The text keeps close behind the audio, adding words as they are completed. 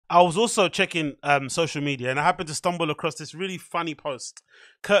I was also checking social media, and I happened to stumble across this really funny post,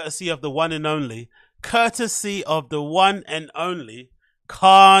 courtesy of the one and only,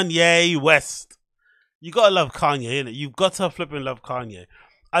 Kanye West. You gotta love Kanye, innit? You've got to flipping love Kanye.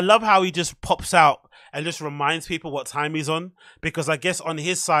 I love how he just pops out and just reminds people what time he's on, because I guess on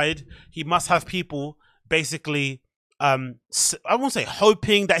his side he must have people basically I won't say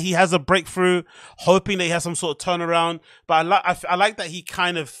hoping that he has a breakthrough, hoping that he has some sort of turnaround, but I like that he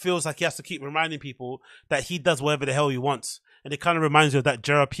kind of feels like he has to keep reminding people that he does whatever the hell he wants. And it kind of reminds me of that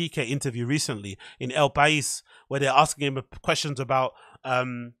Gerard Piqué interview recently in El País, where they're asking him questions about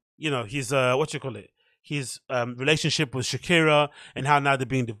you know, his his relationship with Shakira, and how now they're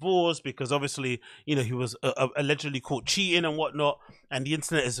being divorced because obviously, you know, he was allegedly caught cheating and whatnot, and the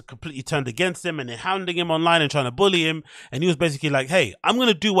internet is completely turned against him, and they're hounding him online and trying to bully him, and he was basically like, hey, I'm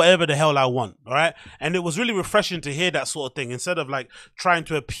gonna do whatever the hell I want, all right? And it was really refreshing to hear that sort of thing, instead of like trying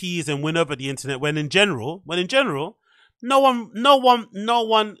to appease and win over the internet, when in general no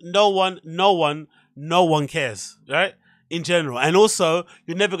one cares, right? In general. And also,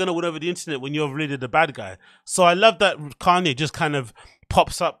 you're never going to win over the internet when you're really the bad guy. So I love that Kanye just kind of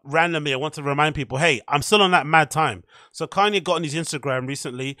pops up randomly. I want to remind people, hey, I'm still on that mad time. So Kanye got on his Instagram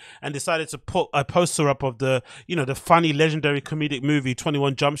recently and decided to put a poster up of the, you know, the funny, legendary comedic movie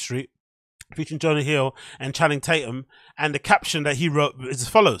 21 Jump Street, featuring Jonah Hill and Channing Tatum. And the caption that he wrote is as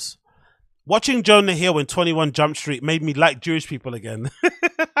follows: watching Jonah Hill in 21 Jump Street made me like Jewish people again.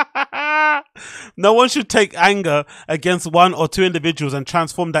 No one should take anger against one or two individuals and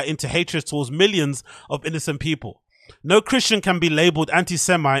transform that into hatred towards millions of innocent people. No Christian can be labeled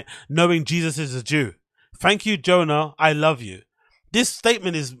anti-Semite knowing Jesus is a Jew. Thank you, Jonah. I love you. This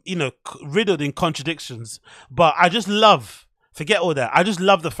statement is, you know, riddled in contradictions, but I just love, forget all that, I just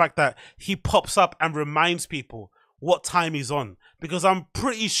love the fact that he pops up and reminds people what time he's on, because I'm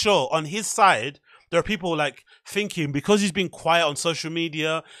pretty sure on his side there are people like thinking, because he's been quiet on social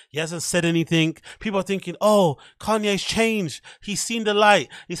media, he hasn't said anything, people are thinking, oh, Kanye's changed, he's seen the light,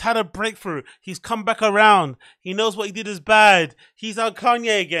 he's had a breakthrough, he's come back around, he knows what he did is bad, he's our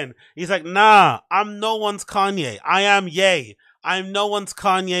Kanye again. He's like, nah, I'm no one's Kanye, I am Ye. I'm no one's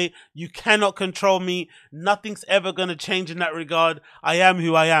Kanye. You cannot control me. Nothing's ever going to change in that regard. I am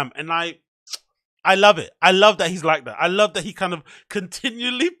who I am. And I love it. I love that he's like that. I love that he kind of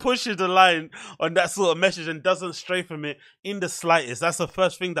continually pushes the line on that sort of message and doesn't stray from it in the slightest. That's the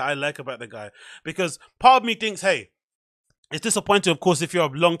first thing that I like about the guy. Because part of me thinks, hey, it's disappointing, of course, if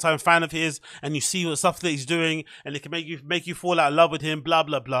you're a long-time fan of his and you see what stuff that he's doing and it can make you fall out of love with him, blah,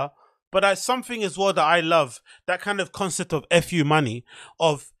 blah, blah. But that's something as well that I love, that kind of concept of FU money,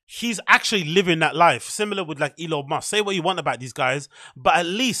 of he's actually living that life. Similar with like Elon Musk. Say what you want about these guys, but at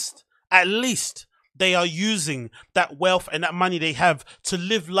least they are using that wealth and that money they have to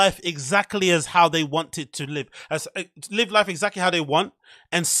live life exactly as how they want it to live. Live life exactly how they want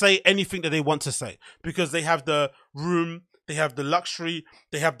and say anything that they want to say. Because they have the room, they have the luxury,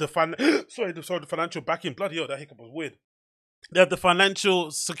 they have the the financial backing. Bloody hell, that hiccup was weird. They have the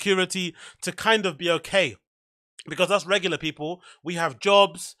financial security to kind of be okay. Because us regular people, we have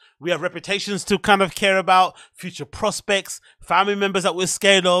jobs, we have reputations to kind of care about, future prospects, family members that we're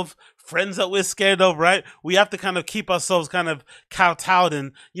scared of, friends that we're scared of, right? We have to kind of keep ourselves kind of kowtowed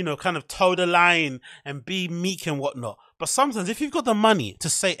and, you know, kind of toe the line and be meek and whatnot. But sometimes if you've got the money to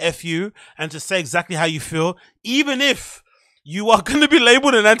say F you and to say exactly how you feel, even if you are going to be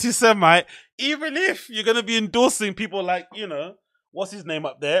labeled an anti-Semite, even if you're going to be endorsing people like, you know, what's his name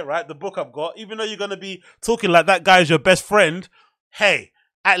up there, right? The book I've got, even though you're going to be talking like that guy is your best friend, hey,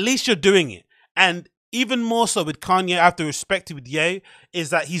 at least you're doing it. And even more so with Kanye, I have to respect it with Ye, is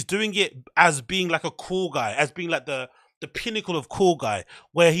that he's doing it as being like a cool guy, as being like the pinnacle of cool guy,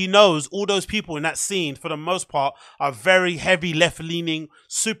 where he knows all those people in that scene, for the most part, are very heavy left-leaning,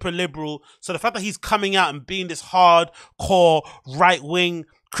 super liberal. So the fact that he's coming out and being this hardcore, right-wing,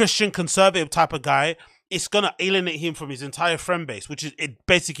 Christian conservative type of guy, it's going to alienate him from his entire friend base, which it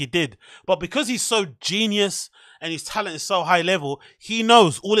basically did. But because he's so genius and his talent is so high level, he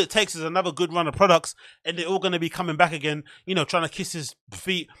knows all it takes is another good run of products and they're all going to be coming back again, you know, trying to kiss his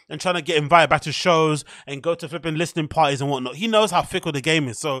feet and trying to get invited back to shows and go to flipping listening parties and whatnot. He knows how fickle the game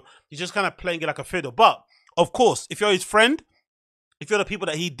is. So he's just kind of playing it like a fiddle. But of course, if you're his friend, if you're the people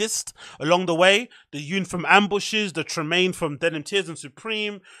that he dissed along the way, the Yoon from Ambushes, the Tremaine from Denim Tears and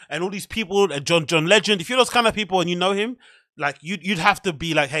Supreme, and all these people, John Legend, if you're those kind of people and you know him, like you'd have to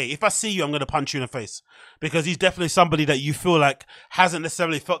be like, hey, if I see you, I'm gonna punch you in the face, because he's definitely somebody that you feel like hasn't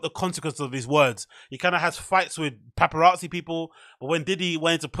necessarily felt the consequence of his words. He kind of has fights with paparazzi people, but when Diddy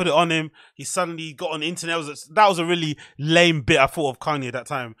wanted to put it on him, he suddenly got on the internet. That was a really lame bit I thought of Kanye at that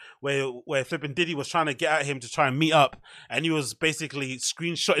time, where flipping Diddy was trying to get at him to try and meet up, and he was basically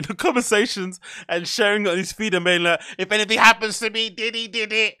screenshotting the conversations and sharing it on his feed and being like, if anything happens to me, Diddy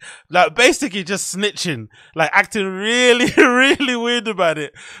did it. Like basically just snitching, like acting really, really weird about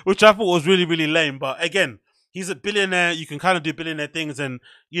it, which I thought was really, really lame. But again, he's a billionaire. You can kind of do billionaire things, and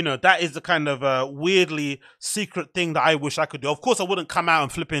you know that is the kind of weirdly secret thing that I wish I could do. Of course, I wouldn't come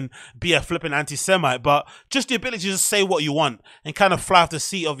out and be a flipping anti-Semite, but just the ability to just say what you want and kind of fly off the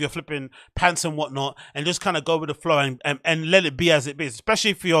seat of your flipping pants and whatnot, and just kind of go with the flow and let it be as it is.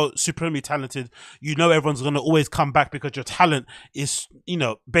 Especially if you're supremely talented, you know everyone's gonna always come back because your talent is, you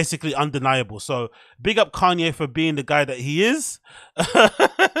know, basically undeniable. So big up Kanye for being the guy that he is.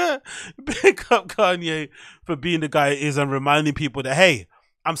 Big up Kanye for being the guy he is and reminding people that, hey,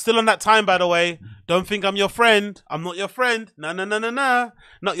 I'm still on that time, by the way. Don't think I'm your friend. I'm not your friend. No.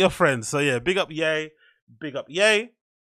 Not your friend. So yeah, big up Ye. Big up Ye.